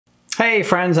Hey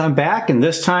friends, I'm back, and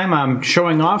this time I'm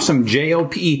showing off some JAYO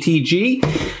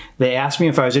PETG. They asked me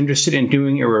if I was interested in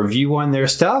doing a review on their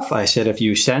stuff. I said if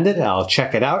you send it, I'll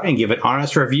check it out and give an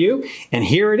honest review. And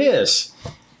here it is,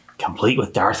 complete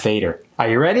with Darth Vader. Are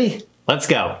you ready? Let's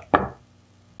go.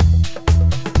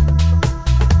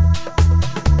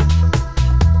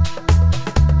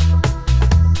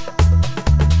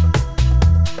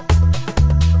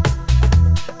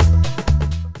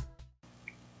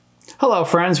 Hello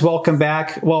friends, welcome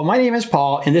back. Well, my name is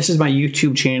Paul and this is my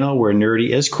YouTube channel where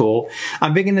nerdy is cool.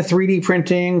 I'm big into 3D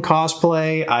printing,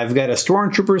 cosplay. I've got a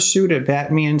Stormtrooper suit, a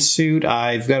Batman suit.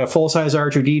 I've got a full-size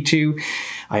R2-D2.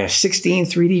 I have 16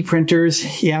 3D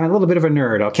printers. Yeah, I'm a little bit of a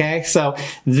nerd, okay? So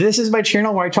this is my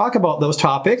channel where I talk about those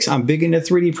topics. I'm big into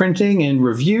 3D printing and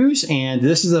reviews, and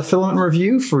this is a filament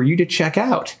review for you to check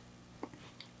out.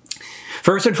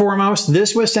 First and foremost,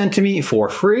 this was sent to me for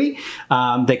free.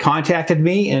 They contacted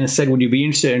me and said, would you be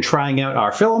interested in trying out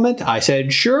our filament? I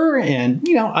said, sure. And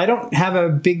you know, I don't have a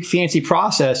big fancy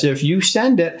process. If you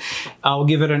send it, I'll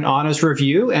give it an honest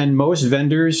review, and most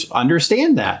vendors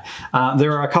understand that.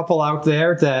 There are a couple out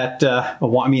there that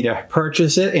want me to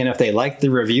purchase it, and if they like the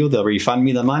review, they'll refund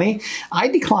me the money. I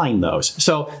decline those.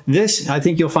 So this, I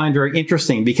think you'll find very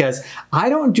interesting because I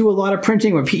don't do a lot of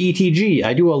printing with PETG.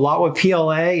 I do a lot with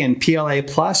PLA and PLA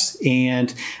Plus,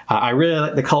 and I really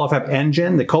like the ColorFab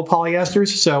engine, the copolyesters.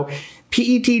 So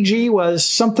PETG was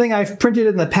something I've printed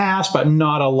in the past, but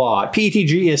not a lot.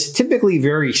 PETG is typically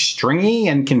very stringy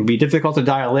and can be difficult to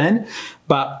dial in,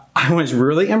 but I was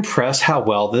really impressed how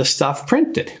well this stuff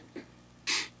printed.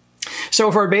 So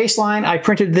for a baseline, I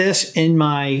printed this in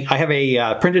I have a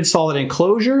PrintedSolid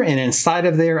Enclosure, and inside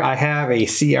of there I have a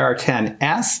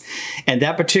CR-10S, and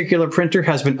that particular printer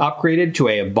has been upgraded to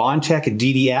a Bondtech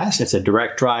DDS. It's a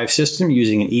direct drive system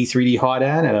using an E3D hot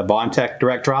end and a Bondtech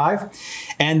direct drive.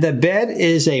 And the bed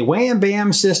is a Wham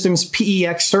Bam Systems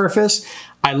PEX surface.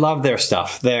 I love their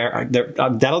stuff.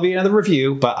 That'll be another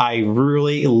review, but I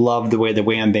really love the way the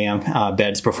Wham Bam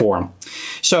beds perform.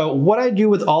 So what I do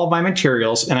with all of my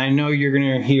materials, and I know you're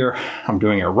going to hear I'm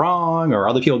doing it wrong or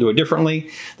other people do it differently.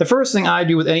 The first thing I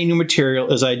do with any new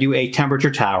material is I do a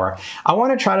temperature tower. I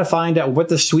want to try to find out what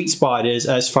the sweet spot is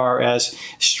as far as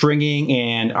stringing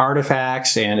and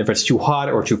artifacts, and if it's too hot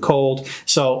or too cold.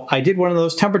 So I did one of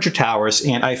those temperature towers,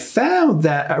 and I found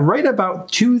that right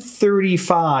about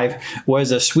 235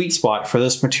 was a sweet spot for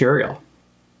this material.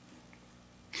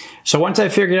 So once I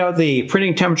figured out the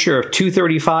printing temperature of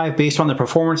 235 based on the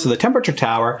performance of the temperature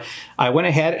tower, I went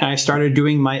ahead and I started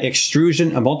doing my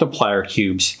extrusion multiplier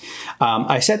cubes.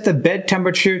 I set the bed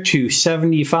temperature to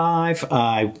 75.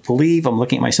 I believe I'm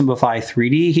looking at my Simplify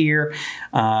 3D here.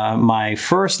 My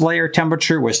first layer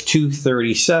temperature was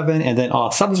 237, and then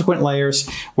all subsequent layers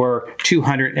were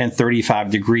 235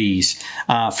 degrees.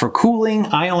 For cooling,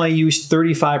 I only used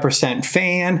 35%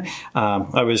 fan.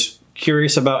 I was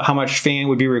curious about how much fan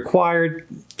would be required.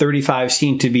 35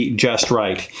 seemed to be just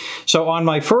right. So on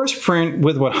my first print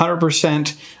with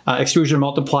 100% extrusion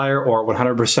multiplier or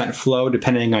 100% flow,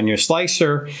 depending on your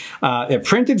slicer, it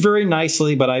printed very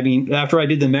nicely, but I mean, after I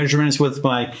did the measurements with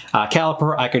my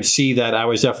caliper, I could see that I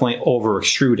was definitely over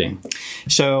extruding.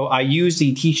 So I used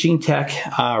the Teaching Tech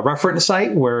reference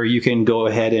site where you can go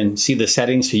ahead and see the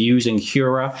settings to use in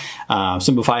Cura,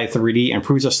 Simplify 3D, and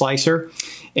Prusa Slicer.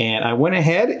 And I went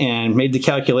ahead and made the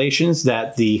calculations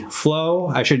that the flow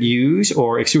I should use,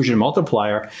 or extrusion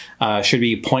multiplier, should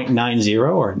be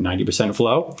 0.90 or 90%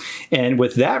 flow. And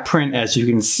with that print, as you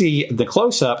can see, the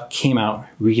close-up came out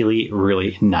really,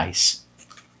 really nice.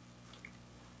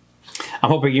 I'm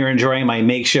hoping you're enjoying my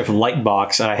makeshift light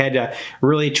box. I had to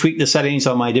really tweak the settings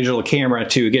on my digital camera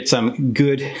to get some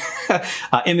good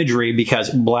imagery because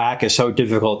black is so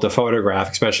difficult to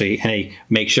photograph, especially in a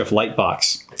makeshift light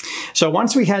box. So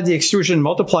once we had the extrusion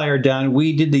multiplier done,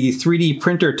 we did the 3D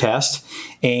printer test,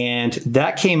 and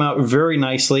that came out very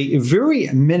nicely. Very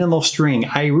minimal string.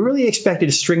 I really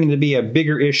expected stringing to be a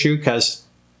bigger issue because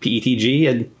PETG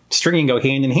and stringing go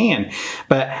hand in hand.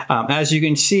 But as you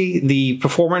can see, the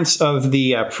performance of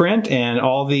the print and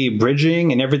all the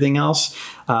bridging and everything else,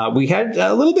 we had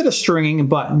a little bit of stringing,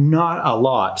 but not a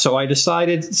lot. So I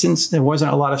decided, since there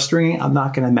wasn't a lot of stringing, I'm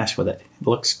not going to mess with it. It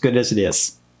looks good as it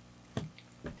is.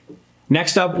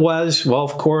 Next up was, well,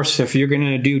 of course, if you're going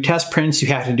to do test prints, you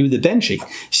have to do the benchy.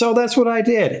 So that's what I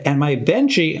did. And my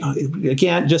benchy,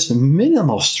 again, just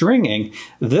minimal stringing.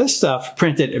 This stuff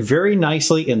printed very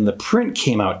nicely, and the print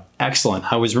came out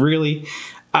excellent. I was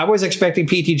expecting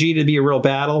PETG to be a real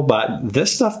battle, but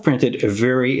this stuff printed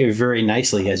very, very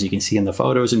nicely, as you can see in the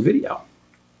photos and video.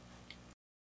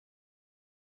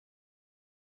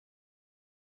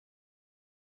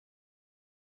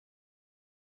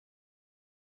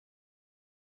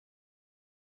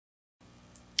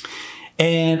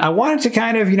 And I wanted to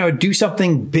kind of, do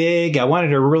something big. I wanted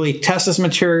to really test this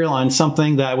material on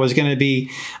something that was going to be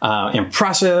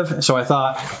impressive. So I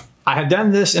thought, I have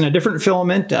done this in a different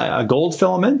filament, a gold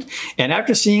filament, and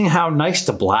after seeing how nice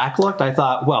the black looked, I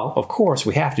thought, well, of course,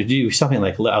 we have to do something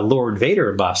like a Lord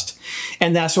Vader bust.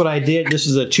 And that's what I did. This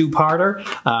is a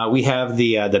two-parter. We have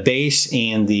the base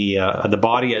and the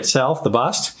body itself, the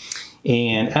bust.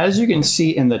 And as you can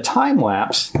see in the time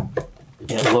lapse,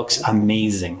 it looks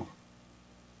amazing.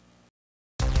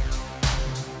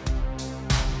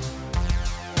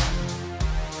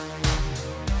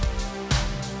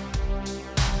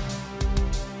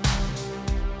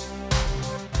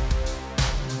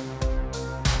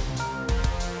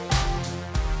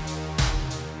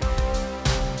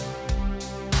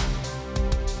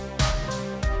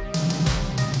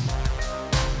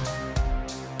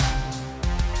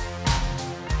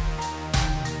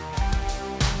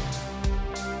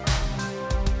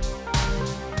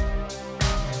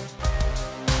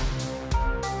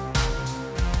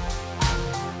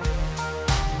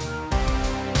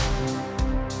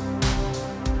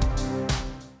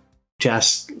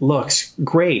 Just looks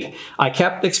great. I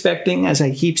kept expecting, as I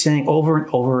keep saying over and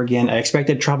over again, I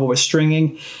expected trouble with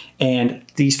stringing. And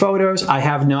these photos, I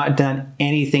have not done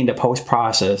anything to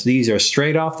post-process. These are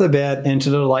straight off the bed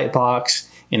into the light box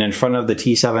and in front of the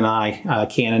T7i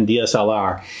Canon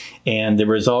DSLR. And the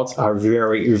results are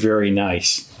very, very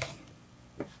nice.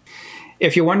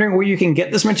 If you're wondering where you can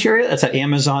get this material, it's at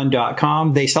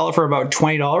Amazon.com. They sell it for about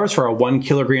 $20 for a 1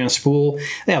 kilogram spool.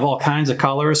 They have all kinds of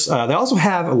colors. They also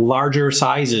have larger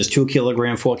sizes, 2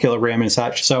 kilogram, 4 kilogram, and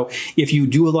such. So if you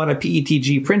do a lot of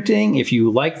PETG printing, if you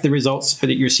like the results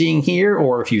that you're seeing here,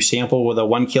 or if you sample with a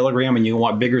 1 kilogram and you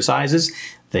want bigger sizes,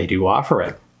 they do offer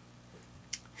it.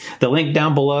 The link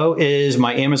down below is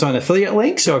my Amazon affiliate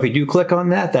link, so if you do click on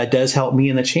that, that does help me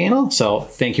in the channel. So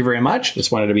thank you very much.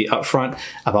 Just wanted to be upfront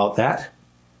about that.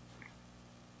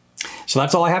 So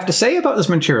that's all I have to say about this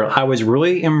material. I was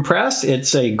really impressed.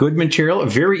 It's a good material,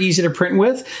 very easy to print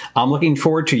with. I'm looking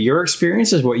forward to your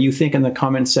experiences, what you think in the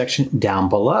comments section down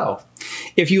below.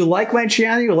 If you like my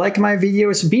channel, you like my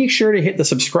videos, be sure to hit the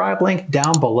subscribe link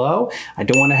down below. I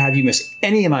don't want to have you miss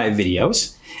any of my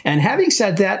videos. And having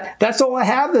said that, that's all I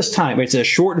have this time. It's a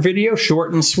short video,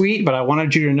 short and sweet, but I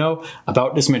wanted you to know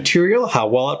about this material, how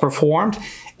well it performed,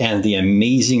 and the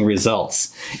amazing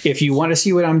results. If you want to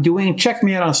see what I'm doing, check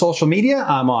me out on social media.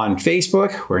 I'm on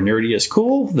Facebook, where Nerdy is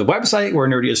Cool, the website, where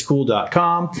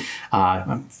nerdyiscool.com.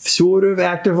 I'm sort of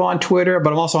active on Twitter,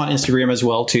 but I'm also on Instagram as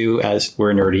well, too, as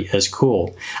where Nerdy is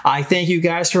Cool. I thank you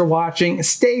guys for watching.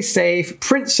 Stay safe,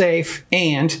 print safe,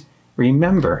 and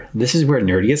remember, this is where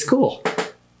Nerdy is Cool.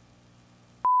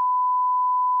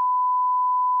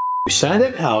 Send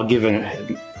it, I'll give it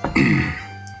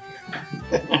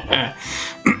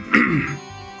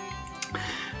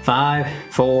 5,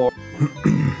 4,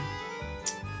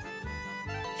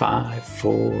 5,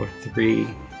 4, 3,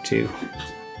 2.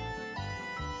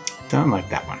 Don't like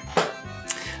that one.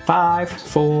 5,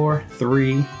 4,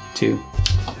 3, 2.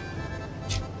 What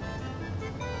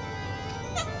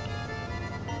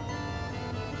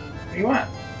do you want?